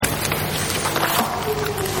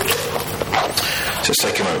So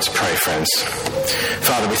let's take a moment to pray, friends.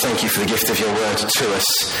 Father, we thank you for the gift of your word to us,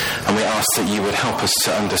 and we ask that you would help us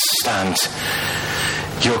to understand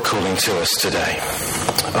your calling to us today.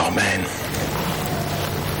 Amen.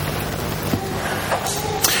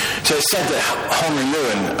 So it's said that Henri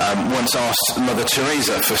Nouwen once asked Mother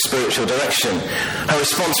Teresa for spiritual direction. Her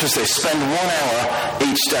response was this: spend 1 hour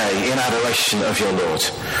each day in adoration of your Lord,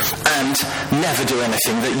 and never do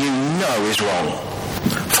anything that you know is wrong.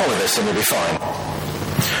 Follow this and you'll be fine.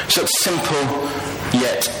 Such simple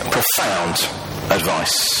yet profound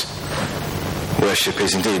advice. Worship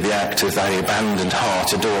is indeed the act of the abandoned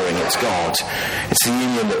heart adoring its God. It's the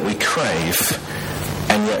union that we crave,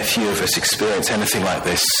 and yet few of us experience anything like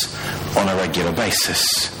this on a regular basis,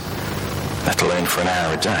 let alone for an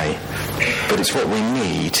hour a day. But it's what we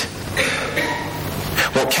need.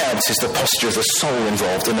 What counts is the posture of the soul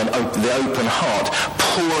involved, and the open heart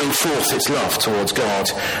pouring forth its love towards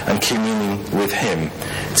God and communing with him.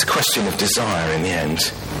 It's a question of desire in the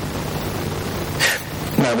end.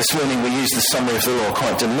 Now, this morning we used the summary of the law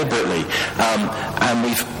quite deliberately, and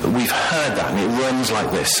we've heard that, and it runs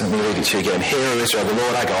like this. Let me read it to you again. Hear, O Israel, the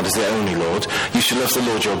Lord our God is the only Lord. You should love the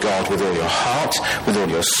Lord your God with all your heart, with all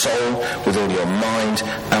your soul, with all your mind,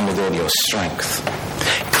 and with all your strength.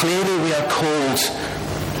 Clearly we are called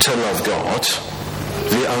to love God,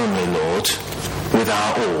 the only Lord, with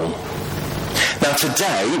our all. Now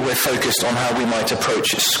today we're focused on how we might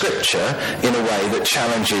approach Scripture in a way that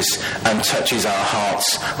challenges and touches our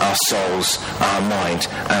hearts, our souls, our mind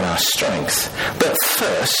and our strength. But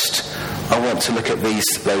first I want to look at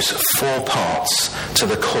those 4 parts to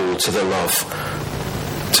the call to the love,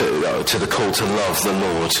 to the call to love the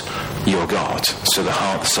Lord your God. So the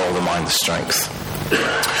heart, the soul, the mind, the strength.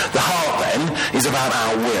 The heart then is about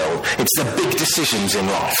our will. It's the big decisions in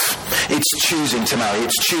life. It's choosing to marry.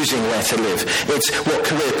 It's choosing where to live. It's what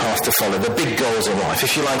career path to follow. The big goals in life.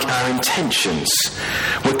 If you like, our intentions.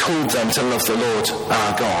 We're called then to love the Lord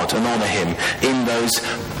our God and honour him in those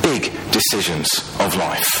big decisions of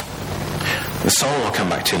life. The soul I'll come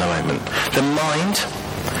back to in a moment. The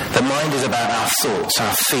mind is about our thoughts,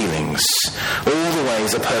 our feelings, all the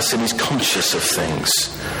ways a person is conscious of things.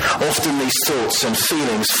 Often these thoughts and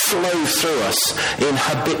feelings flow through us in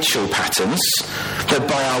habitual patterns that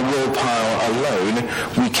by our willpower alone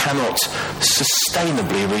we cannot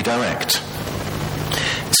sustainably redirect.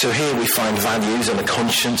 So here we find values and a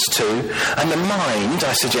conscience too. And the mind,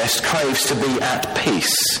 I suggest, craves to be at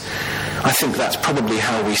peace. I think that's probably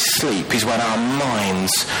how we sleep, is when our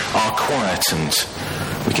minds are quietened.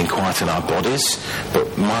 We can quieten our bodies,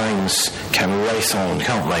 but minds can race on,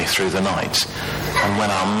 can't they, through the night. And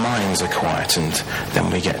when our minds are quietened,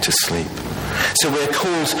 then we get to sleep. So we're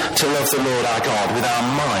called to love the Lord our God with our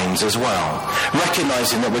minds as well,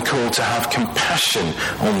 recognising that we're called to have compassion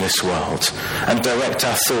on this world and direct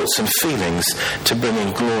our thoughts and feelings to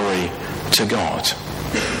bringing glory to God.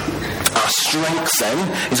 Our strength, then,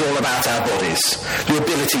 is all about our bodies, the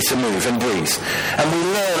ability to move and breathe. And we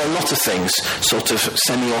learn a lot of things sort of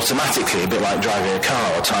semi-automatically, a bit like driving a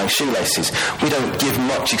car or tying shoelaces. We don't give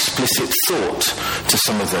much explicit thought to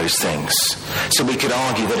some of those things. So we could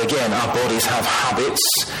argue that, again, our bodies have habits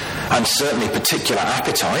and certainly particular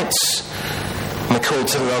appetites. And we're called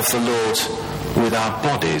to love the Lord with our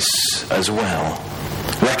bodies as well,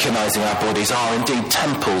 recognising our bodies are indeed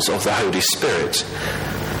temples of the Holy Spirit,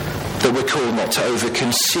 that we're called not to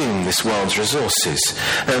overconsume this world's resources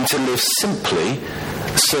and to live simply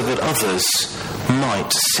so that others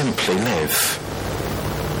might simply live.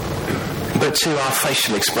 But to our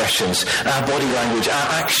facial expressions, our body language, our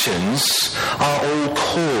actions are all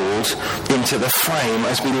called into the frame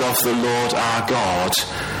as we love the Lord our God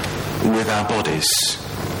with our bodies.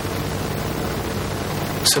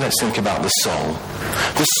 So let's think about the soul.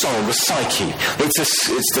 The soul, the psyche,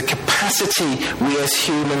 it's the capacity we as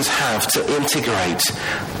humans have to integrate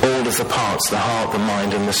all of the parts, the heart, the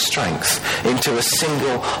mind and the strength, into a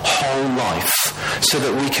single whole life so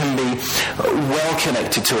that we can be well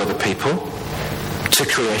connected to other people, to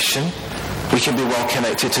creation. We can be well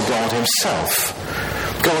connected to God himself.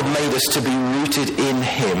 God made us to be rooted in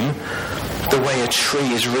him the way a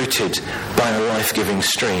tree is rooted by a life-giving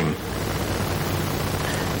stream.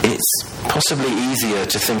 It's possibly easier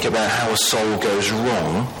to think about how a soul goes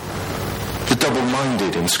wrong. The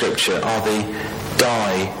double-minded in Scripture are the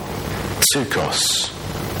diatukos.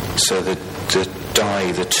 So the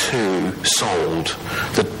two-souled,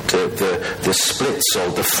 the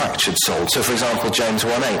split-souled, the fractured-souled. So, for example, James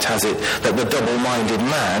 1:8 has it that the double-minded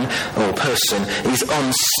man or person is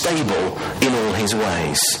unstable in all his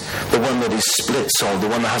ways. The one that is split-souled, the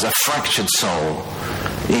one that has a fractured soul,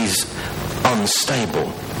 is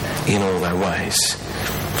unstable. in all their ways.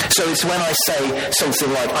 So it's when I say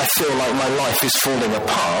something like, I feel like my life is falling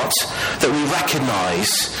apart, that we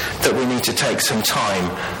recognise that we need to take some time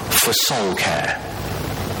for soul care.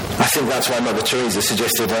 I think that's why Mother Teresa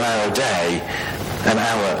suggested an hour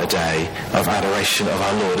a day of adoration of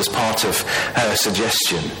our Lord as part of her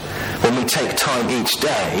suggestion. When we take time each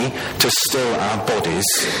day to still our bodies,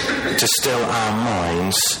 to still our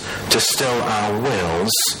minds, to still our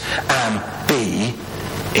wills, and be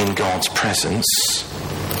in God's presence.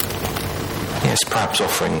 Yes, perhaps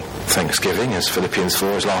offering thanksgiving, as Philippians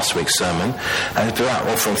 4 is last week's sermon, and perhaps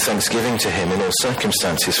offering thanksgiving to him in all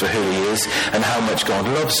circumstances for who he is and how much God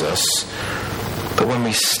loves us. But when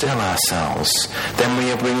we still ourselves, then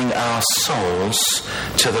we are bringing our souls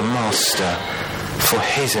to the Master for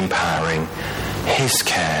his empowering, his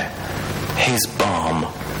care, his balm.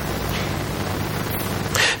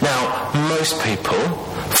 Now, most people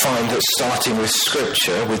find that starting with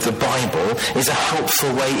Scripture, with the Bible, is a helpful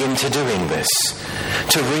way into doing this.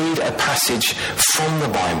 To read a passage from the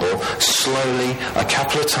Bible slowly a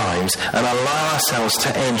couple of times and allow ourselves to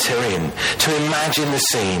enter in, to imagine the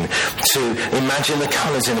scene, to imagine the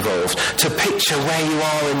colours involved, to picture where you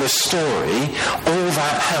are in the story. All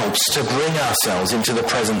that helps to bring ourselves into the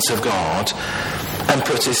presence of God and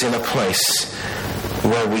put us in a place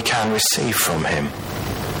where we can receive from him.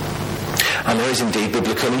 And there is indeed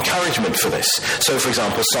biblical encouragement for this. So, for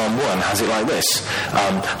example, Psalm 1 has it like this.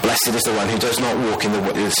 Blessed is the one who does not walk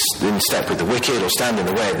in step with the wicked, or stand in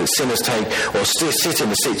the way that sinners take, or sit in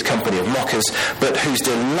the seat company of mockers, but whose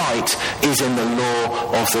delight is in the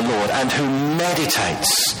law of the Lord, and who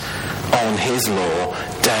meditates on his law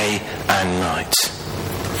day and night.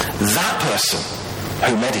 That person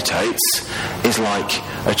who meditates is like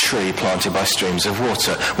a tree planted by streams of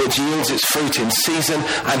water, which yields its fruit in season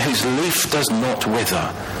and whose leaf does not wither.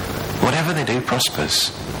 Whatever they do prospers.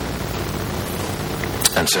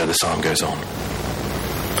 And so the psalm goes on.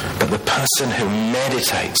 But the person who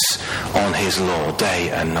meditates on his law day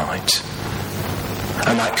and night,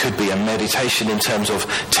 and that could be a meditation in terms of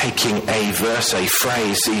taking a verse, a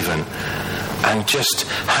phrase even, and just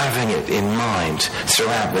having it in mind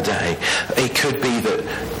throughout the day. It could be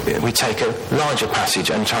that we take a larger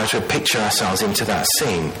passage and try to picture ourselves into that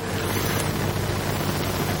scene.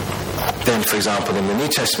 Then, for example, in the New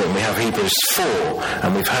Testament, we have Hebrews 4,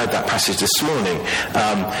 and we've heard that passage this morning.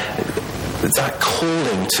 That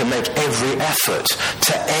calling to make every effort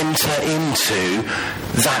to enter into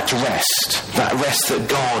that rest that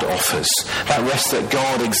God offers, that rest that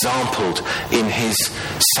God exampled in his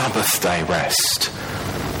Sabbath day rest.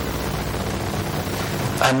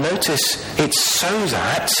 And notice, it's so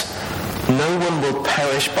that no one will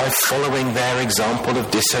perish by following their example of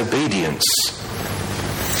disobedience.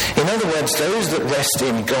 In other words, those that rest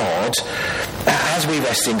in God, as we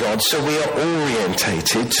rest in God, so we are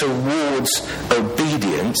orientated towards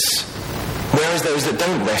obedience, whereas those that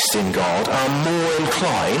don't rest in God are more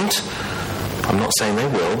inclined, I'm not saying they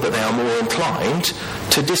will, but they are more inclined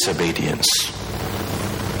to disobedience.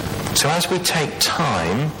 So as we take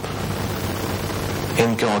time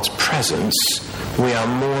in God's presence, we are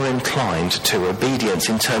more inclined to obedience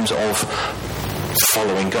in terms of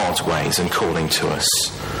following God's ways and calling to us.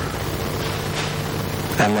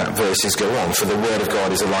 And that verses go on. For the word of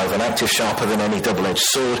God is alive and active, sharper than any double-edged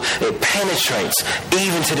sword. It penetrates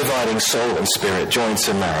even to dividing soul and spirit, joints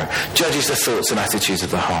and marrow, judges the thoughts and attitudes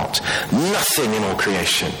of the heart. Nothing in all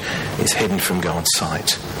creation is hidden from God's sight.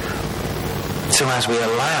 So as we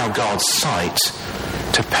allow God's sight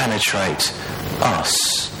to penetrate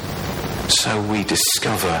us, so we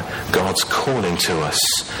discover God's calling to us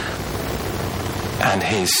and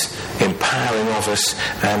his empowering of us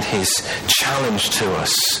and his challenge to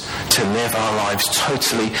us to live our lives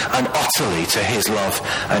totally and utterly to his love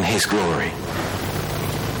and his glory.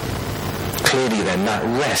 Clearly then, that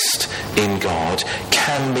rest in God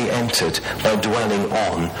can be entered by dwelling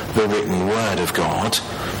on the written word of God.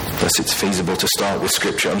 Thus it's feasible to start with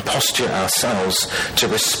Scripture and posture ourselves to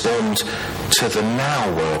respond to the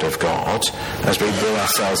now word of God as we bring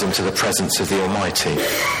ourselves into the presence of the Almighty.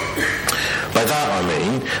 By that I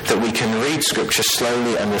mean that we can read Scripture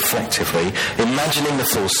slowly and reflectively, imagining the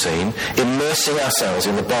full scene, immersing ourselves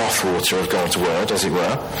in the bathwater of God's word, as it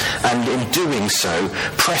were, and in doing so,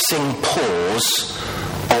 pressing pause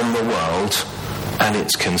on the world and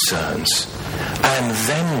its concerns. And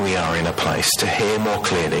then we are in a place to hear more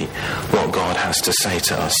clearly what God has to say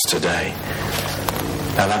to us today.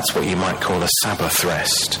 Now that's what you might call a Sabbath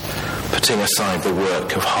rest, putting aside the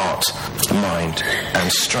work of heart, mind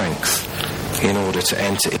and strength in order to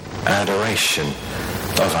enter adoration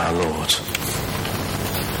of our Lord.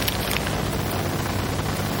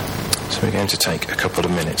 So we're going to take a couple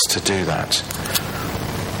of minutes to do that.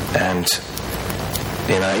 And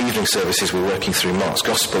in our evening services, we're working through Mark's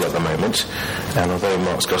Gospel at the moment. And although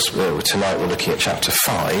Mark's Gospel, tonight we're looking at chapter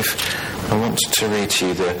 5, I want to read to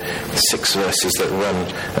you the 6 verses that run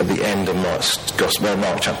at the end of Mark's Gospel,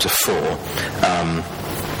 Mark chapter 4.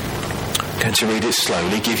 I'm going to read it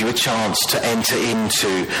slowly, give you a chance to enter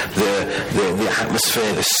into the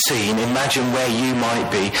atmosphere, the scene. Imagine where you might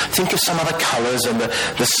be. Think of some of the colours and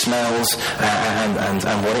the smells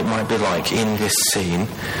and what it might be like in this scene.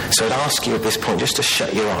 So I'd ask you at this point just to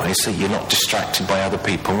shut your eyes so you're not distracted by other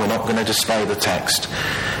people. We're not going to display the text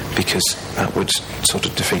because that would sort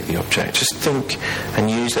of defeat the object. Just think and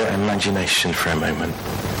use their imagination for a moment.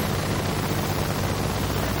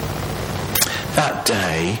 That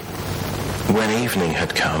day, when evening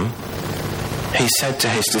had come, he said to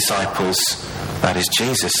his disciples, that is,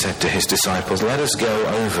 Jesus said to his disciples, "Let us go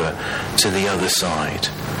over to the other side."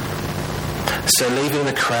 So leaving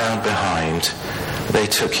the crowd behind, they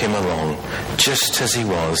took him along, just as he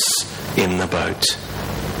was in the boat.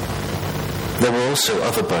 There were also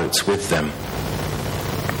other boats with them.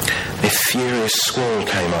 A furious squall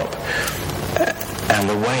came up, and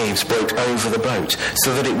the waves broke over the boat,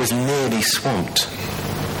 so that it was nearly swamped.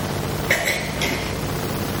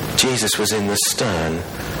 Jesus was in the stern,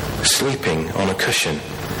 sleeping on a cushion.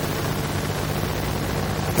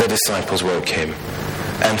 The disciples woke him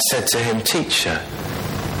and said to him, "Teacher,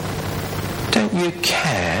 don't you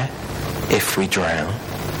care if we drown?"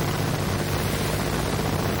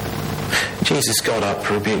 Jesus got up,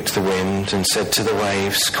 rebuked the wind, and said to the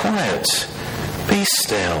waves, "Quiet, be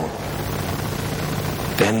still."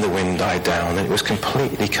 Then the wind died down, and it was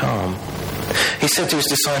completely calm. He said to his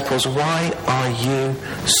disciples, "Why are you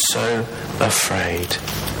so afraid?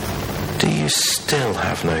 Do you still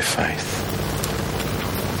have no faith?"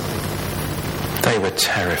 They were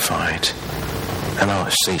terrified and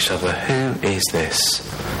asked each other, "Who is this?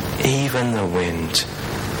 Even the wind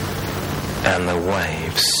and the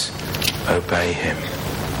waves obey him."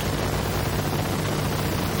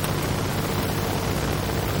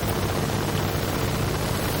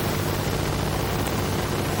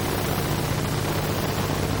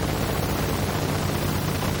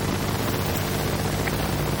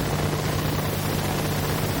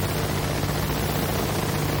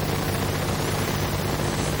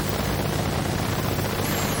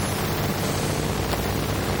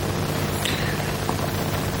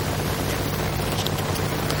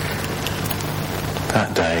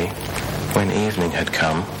 That day, when evening had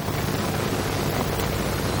come,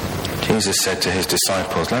 Jesus said to his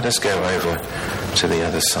disciples, "Let us go over to the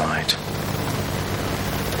other side."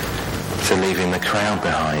 So leaving the crowd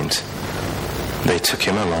behind, they took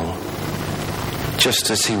him along, just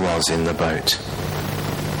as he was in the boat.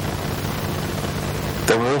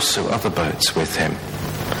 There were also other boats with him.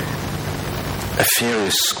 A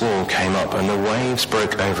furious squall came up, and the waves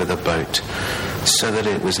broke over the boat, so that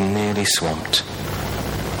it was nearly swamped.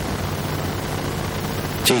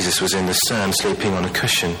 Jesus was in the stern, sleeping on a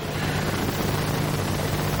cushion.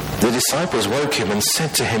 The disciples woke him and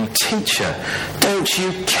said to him, "Teacher, don't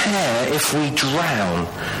you care if we drown?"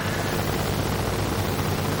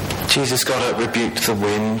 Jesus got up, rebuked the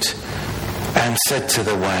wind, and said to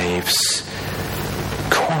the waves,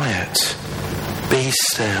 "Quiet, be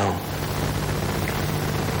still."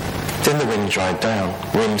 Then the wind died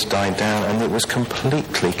down, and it was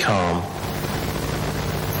completely calm.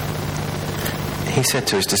 He said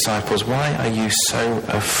to his disciples, "Why are you so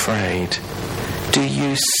afraid? Do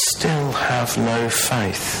you still have no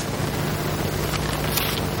faith?"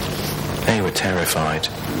 They were terrified,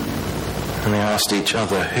 and they asked each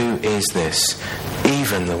other, "Who is this?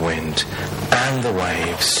 Even the wind and the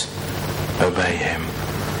waves obey him."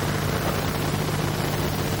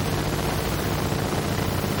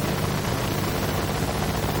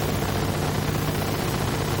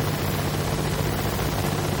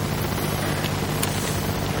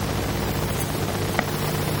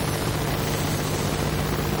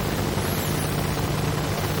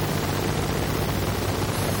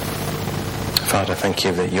 Father, thank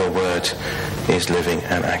you that your word is living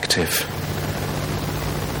and active.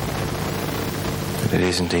 That it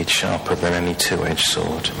is indeed sharper than any two-edged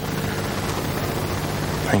sword.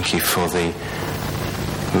 Thank you for the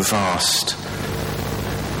vast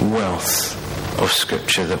wealth of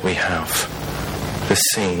scripture that we have. The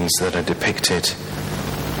scenes that are depicted.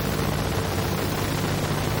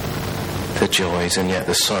 The joys and yet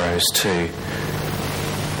the sorrows too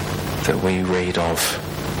that we read of.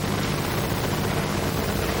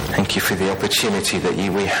 Thank you for the opportunity that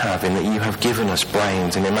we have in that you have given us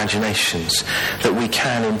brains and imaginations that we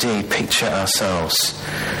can indeed picture ourselves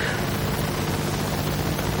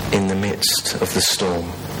in the midst of the storm.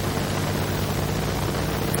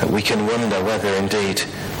 That we can wonder whether indeed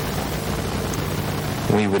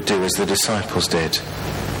we would do as the disciples did.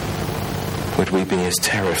 Would we be as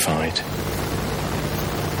terrified?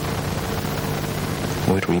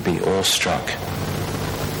 Would we be awestruck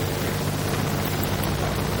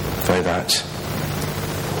by that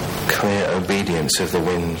clear obedience of the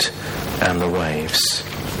wind and the waves?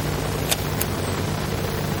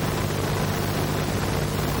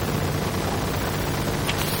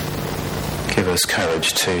 Give us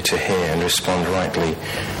courage too to hear and respond rightly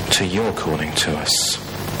to your calling to us.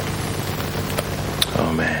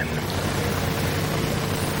 Amen.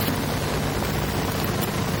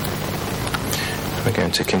 We're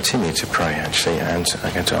going to continue to pray actually, and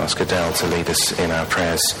I'm going to ask Adele to lead us in our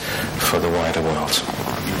prayers for the wider world.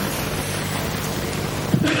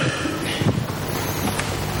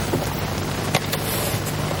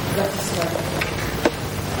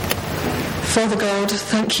 Father God,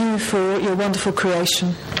 thank you for your wonderful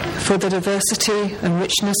creation, for the diversity and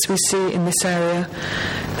richness we see in this area,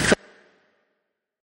 for